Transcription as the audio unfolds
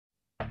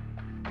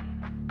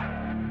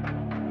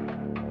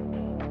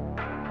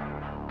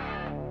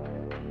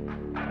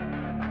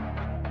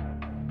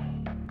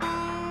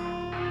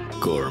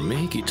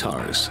Gourmet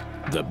Guitars,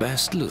 the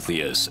best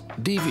luthiers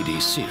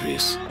DVD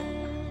series.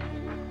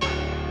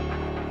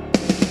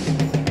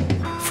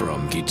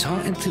 From guitar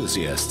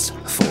enthusiasts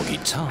for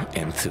guitar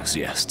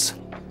enthusiasts.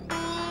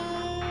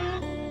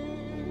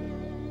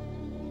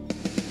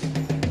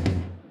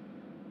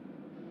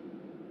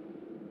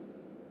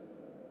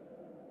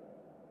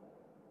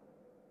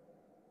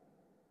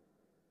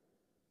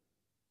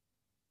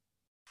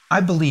 I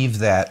believe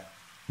that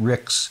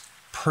Rick's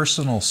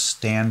personal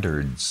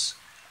standards,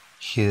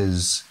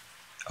 his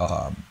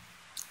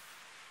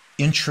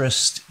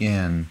interest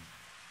in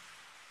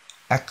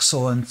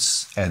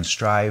excellence and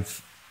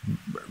strive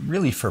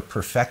really for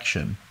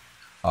perfection,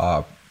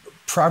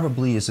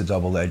 probably is a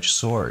double-edged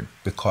sword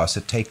because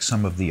it takes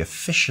some of the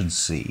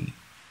efficiency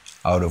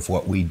out of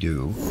what we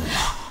do.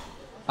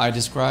 I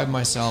describe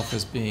myself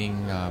as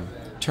being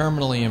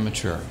terminally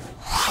immature.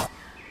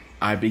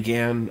 I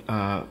began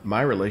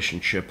my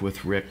relationship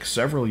with Rick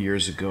several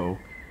years ago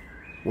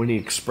when he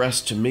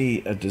expressed to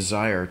me a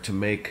desire to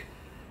make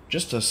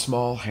just a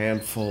small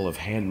handful of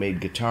handmade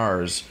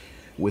guitars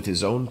with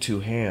his own two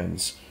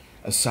hands,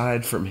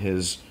 aside from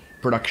his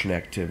production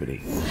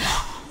activity.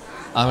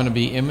 I'm going to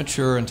be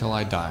immature until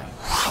I die.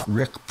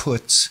 Rick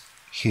puts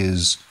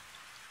his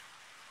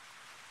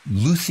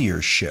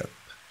luthiership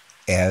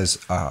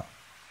as a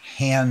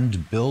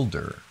hand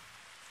builder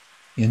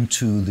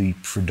into the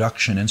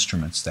production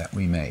instruments that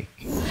we make.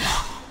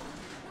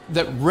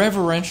 That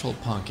reverential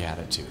punk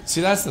attitude. See,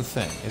 that's the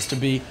thing, is to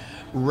be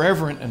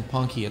reverent and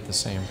punky at the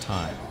same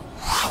time.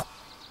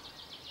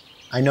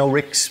 I know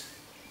Rick's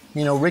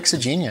a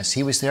genius.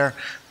 He was there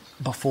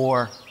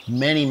before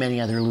many, many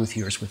other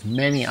luthiers with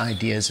many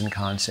ideas and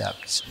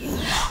concepts.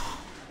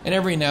 And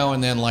every now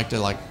and then like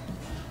to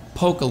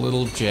poke a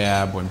little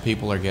jab when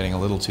people are getting a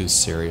little too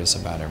serious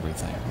about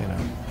everything, you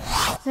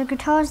know. The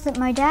guitars that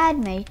my dad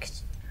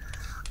makes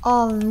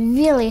are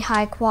really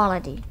high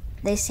quality.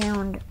 They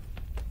sound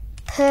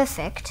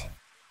perfect.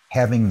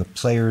 Having the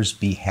players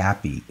be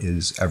happy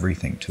is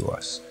everything to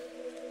us.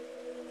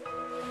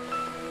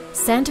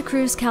 Santa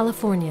Cruz,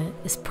 California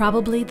is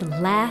probably the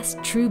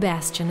last true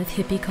bastion of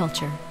hippie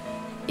culture.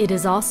 It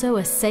is also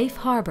a safe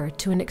harbor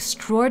to an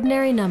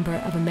extraordinary number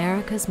of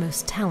America's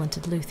most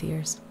talented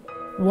luthiers.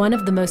 One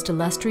of the most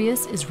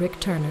illustrious is Rick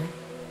Turner.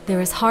 There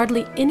is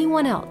hardly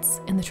anyone else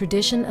in the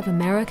tradition of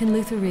American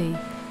luthiery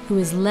who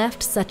has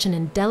left such an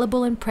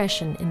indelible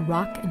impression in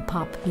rock and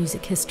pop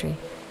music history.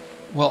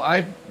 Well,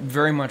 I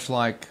very much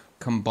like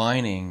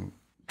combining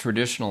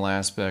traditional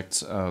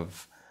aspects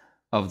of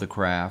the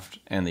craft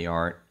and the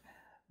art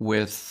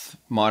with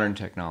modern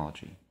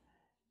technology.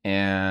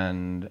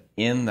 And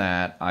in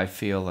that, I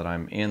feel that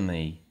I'm in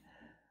the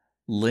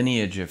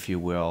lineage, if you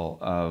will,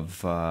 of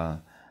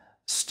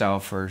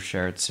Stauffer,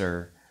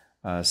 Schertzer,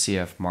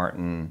 C.F.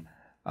 Martin,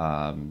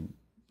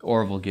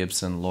 Orville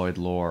Gibson, Lloyd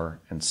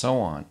Loar, and so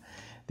on.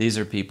 These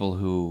are people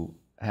who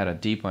had a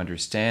deep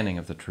understanding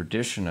of the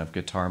tradition of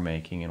guitar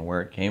making and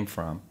where it came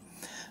from,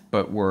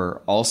 but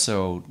were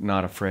also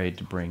not afraid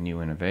to bring new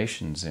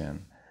innovations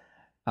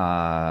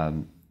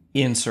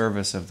in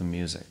service of the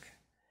music.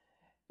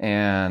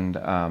 And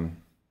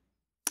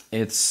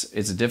it's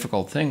a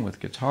difficult thing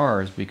with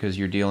guitars because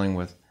you're dealing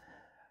with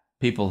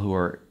people who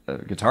are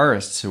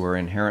guitarists who are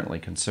inherently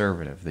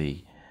conservative.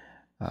 The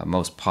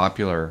most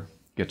popular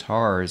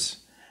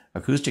guitars,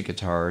 acoustic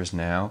guitars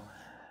now,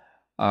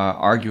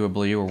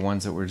 arguably were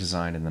ones that were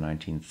designed in the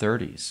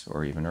 1930s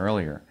or even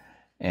earlier.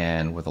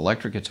 And with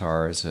electric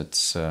guitars,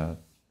 it's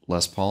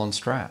Les Paul and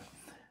Strat,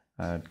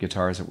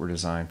 guitars that were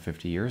designed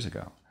 50 years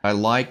ago. I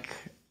like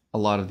a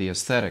lot of the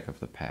aesthetic of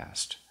the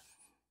past,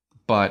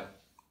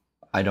 but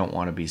I don't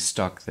want to be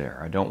stuck there.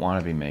 I don't want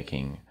to be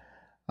making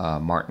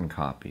Martin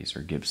copies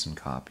or Gibson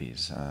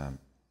copies.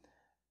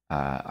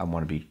 I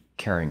want to be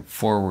carrying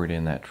forward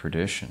in that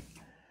tradition.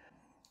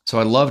 So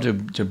I'd love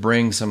to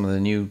bring some of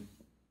the new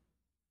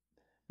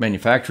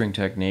manufacturing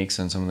techniques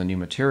and some of the new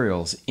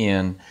materials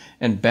in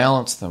and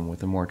balance them with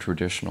the more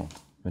traditional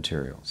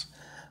materials.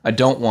 I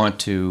don't want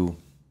to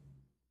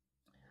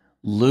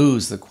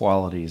lose the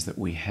qualities that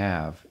we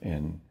have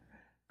in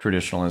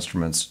traditional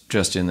instruments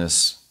just in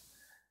this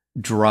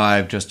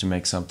drive just to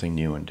make something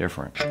new and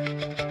different.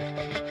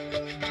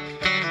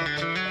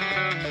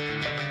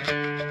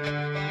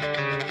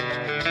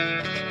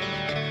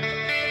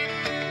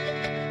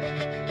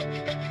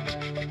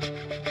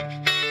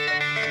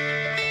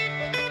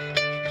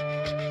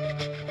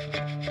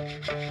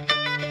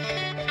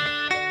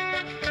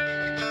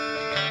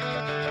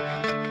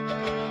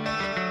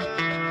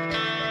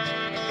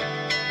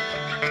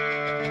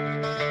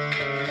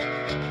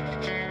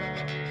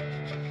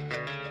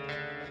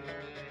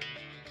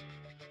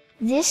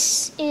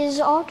 This is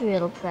our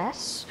drill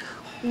press.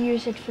 We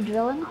use it for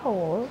drilling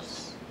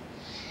holes.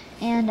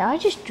 And I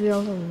just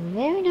drilled a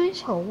very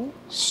nice hole,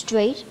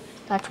 straight.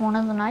 That's one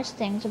of the nice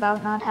things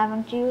about not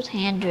having to use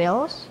hand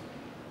drills.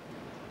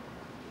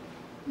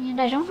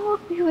 And I don't know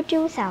what we would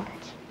do without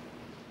it.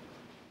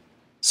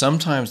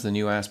 Sometimes the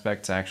new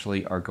aspects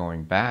actually are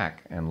going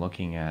back and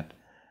looking at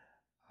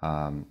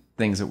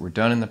things that were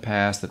done in the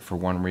past that for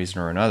one reason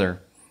or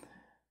another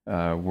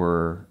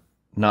were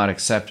not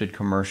accepted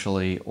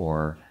commercially,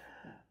 or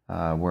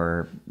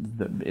where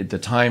the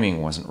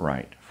timing wasn't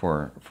right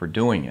for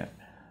doing it.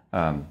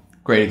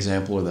 Great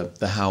example are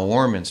the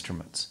Howe-Orme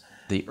instruments.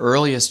 The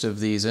earliest of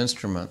these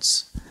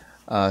instruments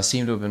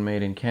seem to have been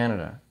made in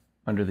Canada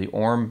under the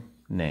Orme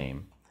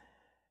name.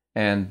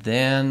 And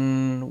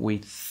then we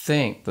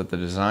think that the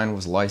design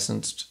was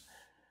licensed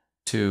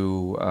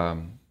to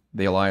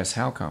the Elias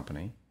Howe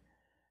Company,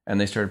 and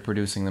they started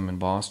producing them in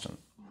Boston.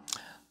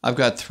 I've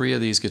got 3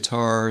 of these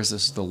guitars.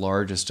 This is the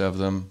largest of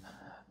them.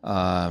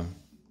 And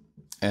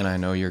I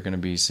know you're going to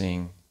be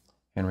seeing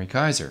Henry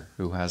Kaiser,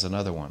 who has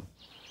another one.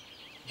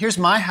 Here's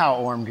my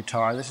Howe-Orme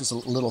guitar. This is a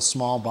little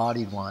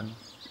small-bodied one.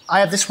 I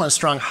have this one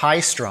strung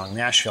high-strung,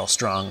 Nashville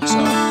strung, so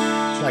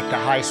it's like the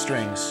high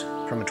strings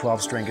from a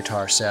 12-string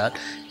guitar set.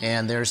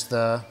 And there's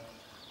the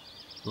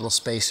little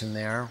space in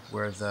there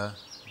where you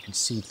can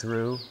see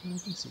through,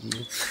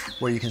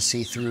 where you can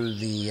see through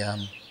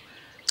the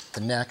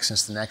neck,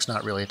 since the neck's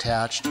not really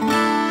attached.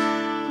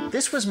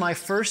 This was my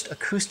first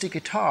acoustic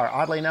guitar.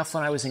 Oddly enough,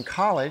 when I was in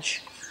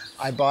college,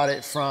 I bought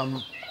it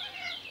from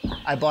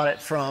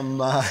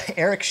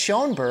Eric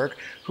Schoenberg,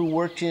 who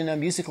worked in a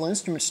musical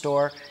instrument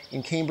store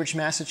in Cambridge,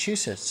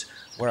 Massachusetts,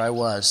 where I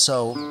was.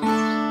 So,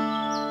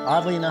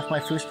 oddly enough, my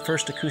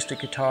first acoustic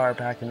guitar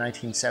back in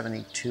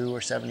 1972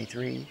 or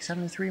 73,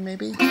 73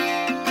 maybe?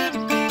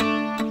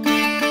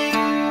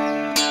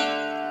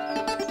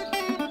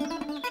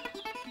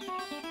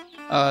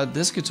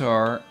 This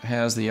guitar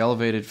has the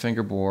elevated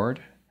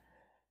fingerboard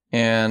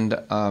and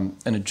an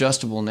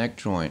adjustable neck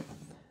joint.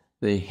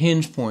 The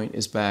hinge point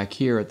is back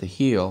here at the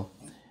heel,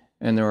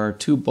 and there are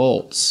 2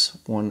 bolts,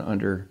 one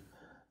under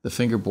the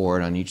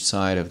fingerboard on each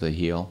side of the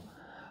heel,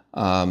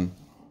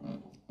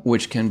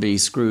 which can be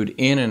screwed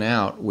in and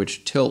out,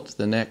 which tilt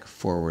the neck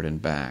forward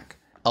and back,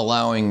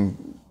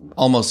 allowing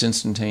almost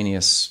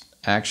instantaneous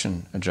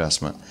action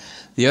adjustment.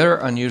 The other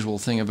unusual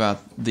thing about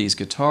these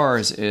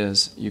guitars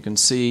is you can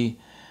see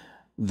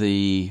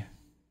the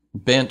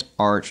bent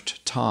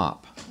arched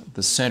top.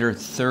 The center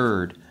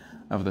third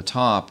of the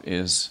top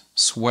is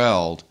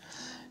swelled,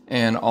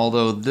 and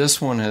although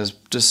this one has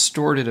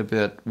distorted a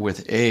bit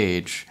with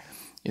age,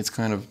 it's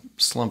kind of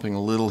slumping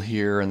a little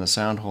here in the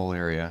sound hole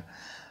area.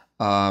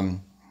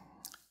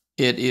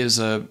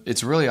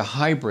 It's really a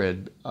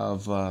hybrid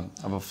of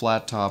a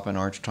flat top and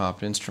arch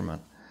topped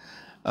instrument.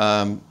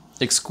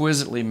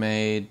 Exquisitely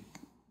made.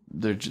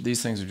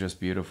 These things are just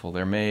beautiful.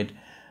 They're made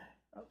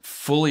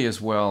fully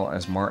as well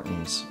as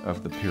Martin's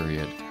of the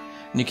period.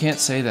 And you can't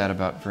say that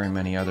about very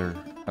many other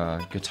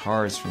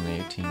guitars from the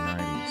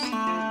 1890s.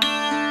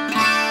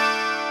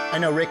 I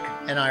know Rick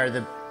and I are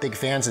the big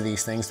fans of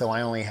these things, though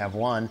I only have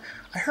one.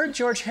 I heard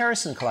George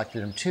Harrison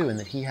collected them too, and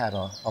that he had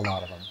a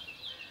lot of them.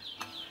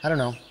 I don't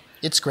know.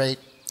 It's great.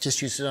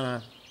 Just used it on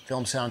a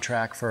film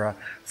soundtrack for a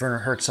Werner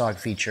Herzog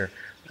feature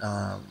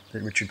that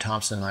Richard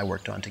Thompson and I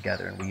worked on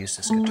together, and we used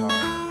this guitar.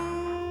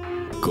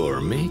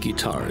 Gourmet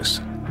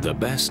Guitars, the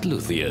best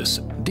luthiers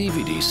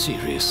DVD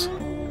series.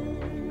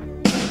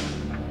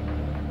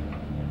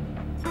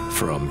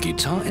 From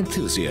guitar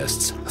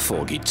enthusiasts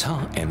for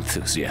guitar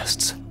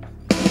enthusiasts.